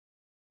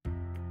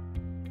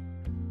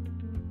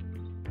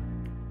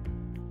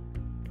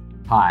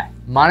Hi,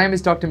 my name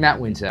is Dr. Matt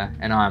Winter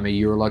and I am a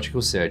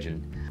urological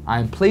surgeon. I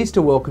am pleased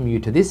to welcome you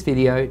to this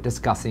video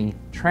discussing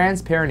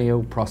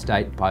transperineal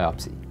prostate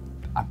biopsy.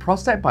 A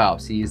prostate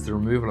biopsy is the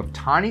removal of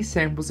tiny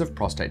samples of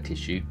prostate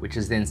tissue which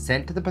is then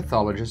sent to the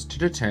pathologist to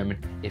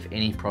determine if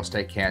any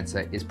prostate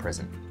cancer is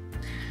present.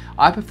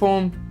 I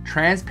perform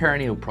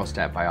transperineal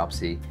prostate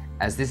biopsy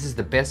as this is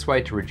the best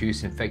way to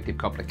reduce infective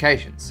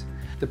complications.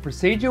 The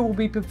procedure will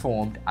be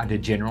performed under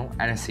general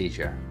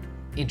anesthesia.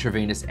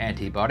 Intravenous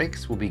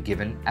antibiotics will be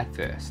given at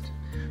first.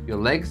 Your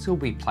legs will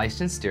be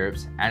placed in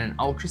stirrups and an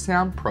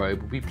ultrasound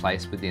probe will be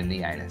placed within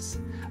the anus.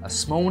 A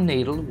small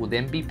needle will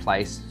then be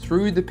placed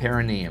through the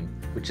perineum,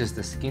 which is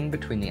the skin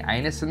between the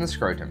anus and the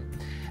scrotum,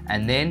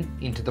 and then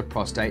into the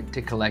prostate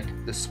to collect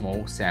the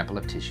small sample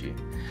of tissue.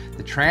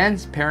 The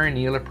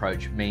transperineal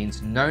approach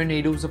means no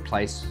needles are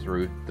placed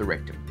through the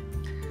rectum.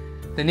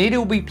 The needle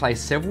will be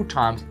placed several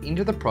times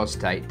into the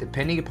prostate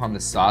depending upon the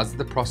size of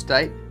the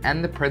prostate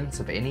and the presence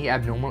of any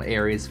abnormal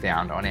areas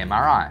found on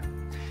MRI.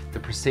 The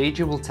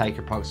procedure will take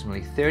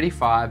approximately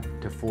 35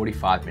 to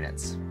 45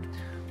 minutes.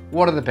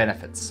 What are the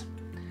benefits?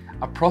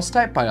 A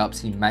prostate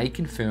biopsy may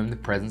confirm the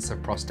presence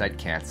of prostate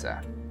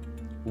cancer.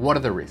 What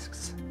are the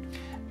risks?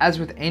 As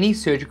with any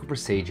surgical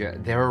procedure,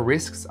 there are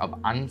risks of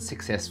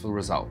unsuccessful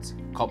results,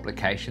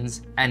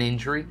 complications, and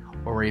injury,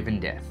 or even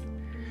death,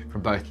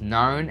 from both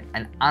known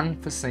and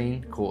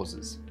unforeseen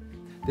causes.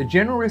 The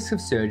general risks of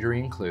surgery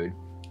include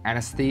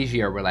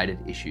anesthesia-related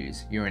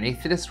issues. Your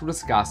anaesthetist will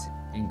discuss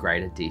in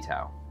greater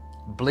detail.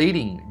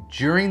 Bleeding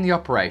during the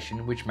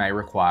operation, which may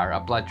require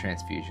a blood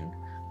transfusion.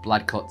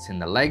 Blood clots in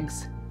the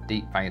legs,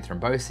 deep vein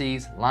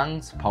thromboses,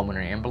 lungs,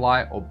 pulmonary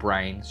emboli, or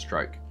brain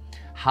stroke.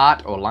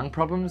 Heart or lung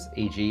problems,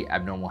 e.g.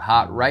 abnormal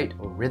heart rate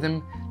or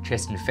rhythm,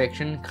 chest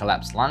infection,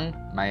 collapsed lung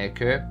may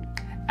occur.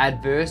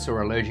 Adverse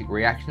or allergic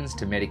reactions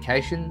to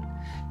medication,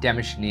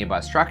 damage to nearby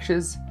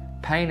structures,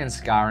 pain and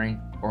scarring,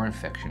 or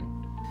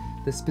infection.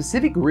 The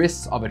specific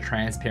risks of a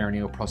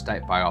transperineal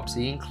prostate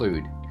biopsy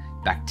include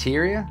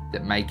bacteria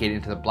that may get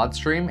into the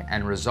bloodstream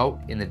and result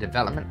in the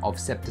development of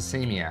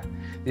septicemia.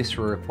 This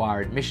will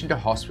require admission to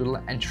hospital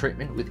and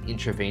treatment with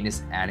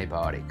intravenous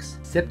antibiotics.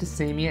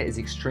 Septicemia is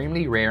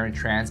extremely rare in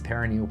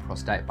transperineal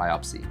prostate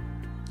biopsy.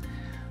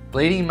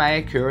 Bleeding may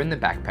occur in the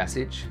back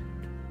passage.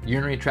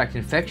 Urinary tract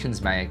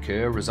infections may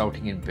occur,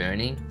 resulting in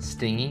burning,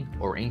 stinging,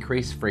 or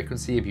increased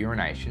frequency of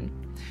urination.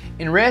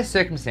 In rare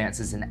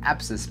circumstances, an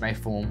abscess may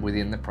form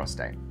within the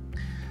prostate.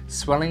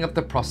 Swelling of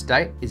the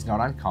prostate is not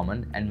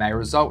uncommon and may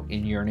result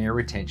in urinary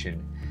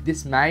retention.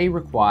 This may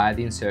require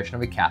the insertion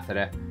of a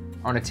catheter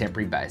on a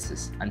temporary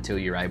basis until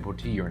you're able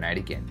to urinate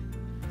again.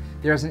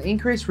 There is an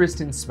increased risk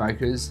in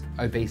smokers,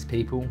 obese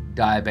people,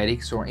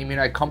 diabetics, or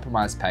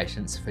immunocompromised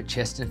patients for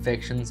chest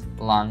infections,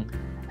 lung,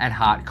 and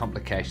heart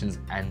complications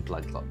and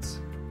blood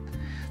clots.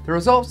 The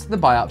results of the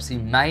biopsy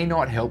may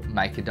not help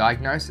make a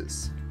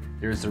diagnosis.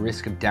 There is the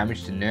risk of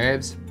damage to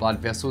nerves, blood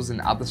vessels,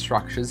 and other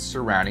structures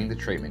surrounding the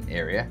treatment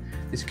area.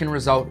 This can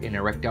result in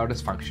erectile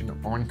dysfunction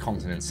or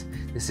incontinence.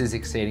 This is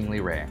exceedingly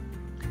rare.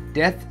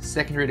 Death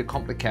secondary to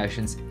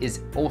complications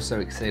is also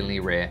exceedingly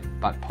rare,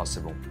 but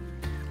possible.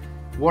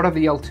 What are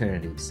the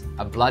alternatives?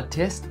 A blood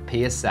test,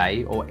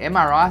 PSA, or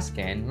MRI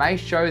scan may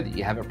show that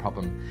you have a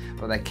problem,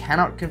 but they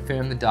cannot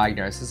confirm the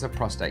diagnosis of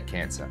prostate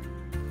cancer.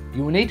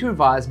 You will need to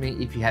advise me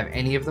if you have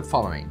any of the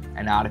following: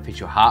 an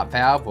artificial heart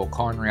valve or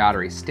coronary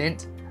artery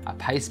stent, a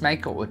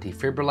pacemaker or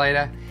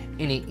defibrillator,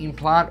 any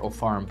implant or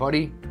foreign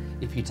body,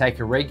 if you take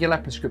a regular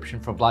prescription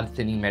for blood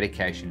thinning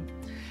medication.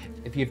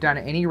 If you've done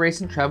any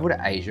recent travel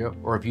to Asia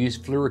or have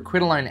used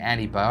fluoroquinolone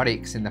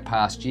antibiotics in the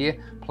past year,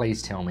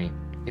 please tell me.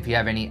 If you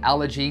have any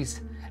allergies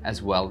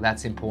as well,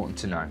 that's important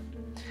to know.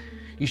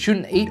 You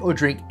shouldn't eat or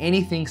drink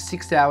anything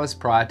 6 hours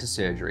prior to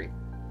surgery.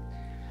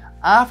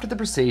 After the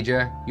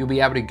procedure, you'll be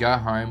able to go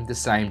home the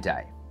same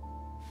day.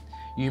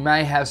 You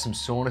may have some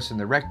soreness in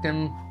the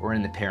rectum or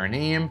in the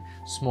perineum,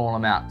 small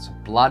amounts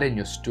of blood in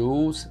your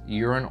stools,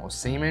 urine, or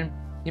semen.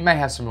 You may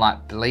have some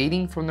light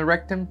bleeding from the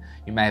rectum.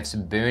 You may have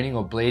some burning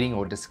or bleeding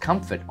or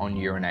discomfort on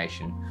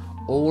urination.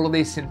 All of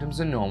these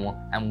symptoms are normal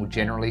and will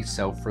generally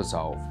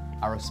self-resolve.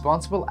 A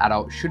responsible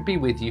adult should be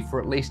with you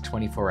for at least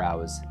 24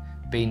 hours.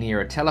 Be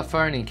near a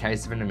telephone in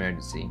case of an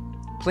emergency.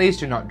 Please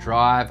do not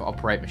drive,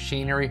 operate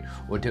machinery,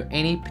 or do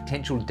any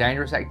potential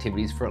dangerous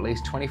activities for at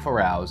least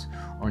 24 hours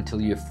or until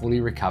you are fully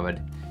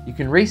recovered. You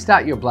can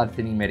restart your blood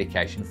thinning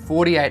medication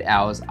 48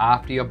 hours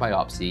after your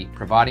biopsy,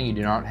 providing you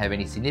do not have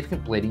any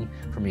significant bleeding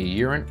from your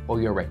urine or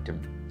your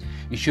rectum.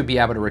 You should be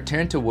able to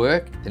return to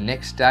work the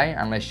next day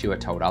unless you are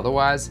told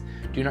otherwise.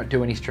 Do not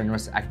do any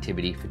strenuous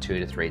activity for 2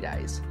 to 3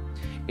 days.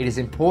 It is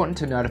important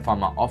to notify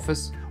my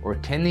office or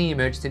attend the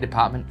emergency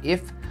department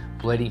if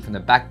bleeding from the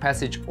back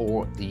passage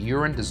or the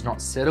urine does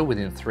not settle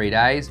within 3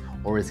 days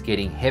or is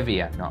getting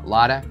heavier, not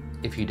lighter,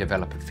 if you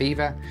develop a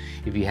fever,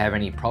 if you have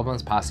any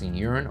problems passing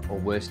urine or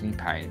worsening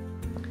pain.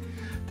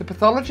 The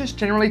pathologist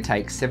generally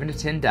takes 7 to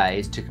 10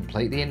 days to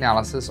complete the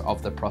analysis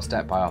of the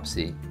prostate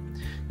biopsy.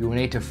 You will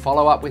need to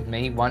follow up with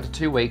me 1 to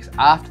 2 weeks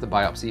after the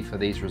biopsy for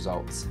these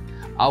results.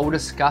 I will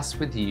discuss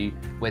with you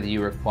whether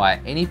you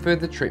require any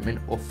further treatment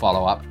or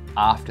follow-up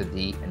after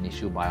the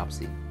initial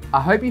biopsy.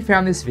 I hope you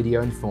found this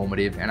video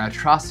informative, and I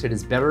trust it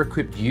has better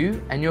equipped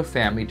you and your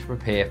family to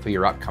prepare for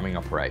your upcoming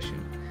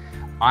operation.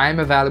 I am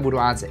available to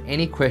answer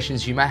any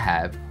questions you may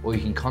have, or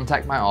you can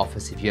contact my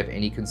office if you have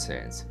any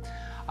concerns.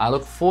 I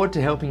look forward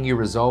to helping you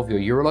resolve your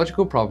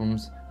urological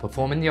problems,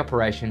 performing the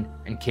operation,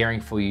 and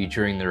caring for you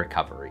during the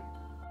recovery.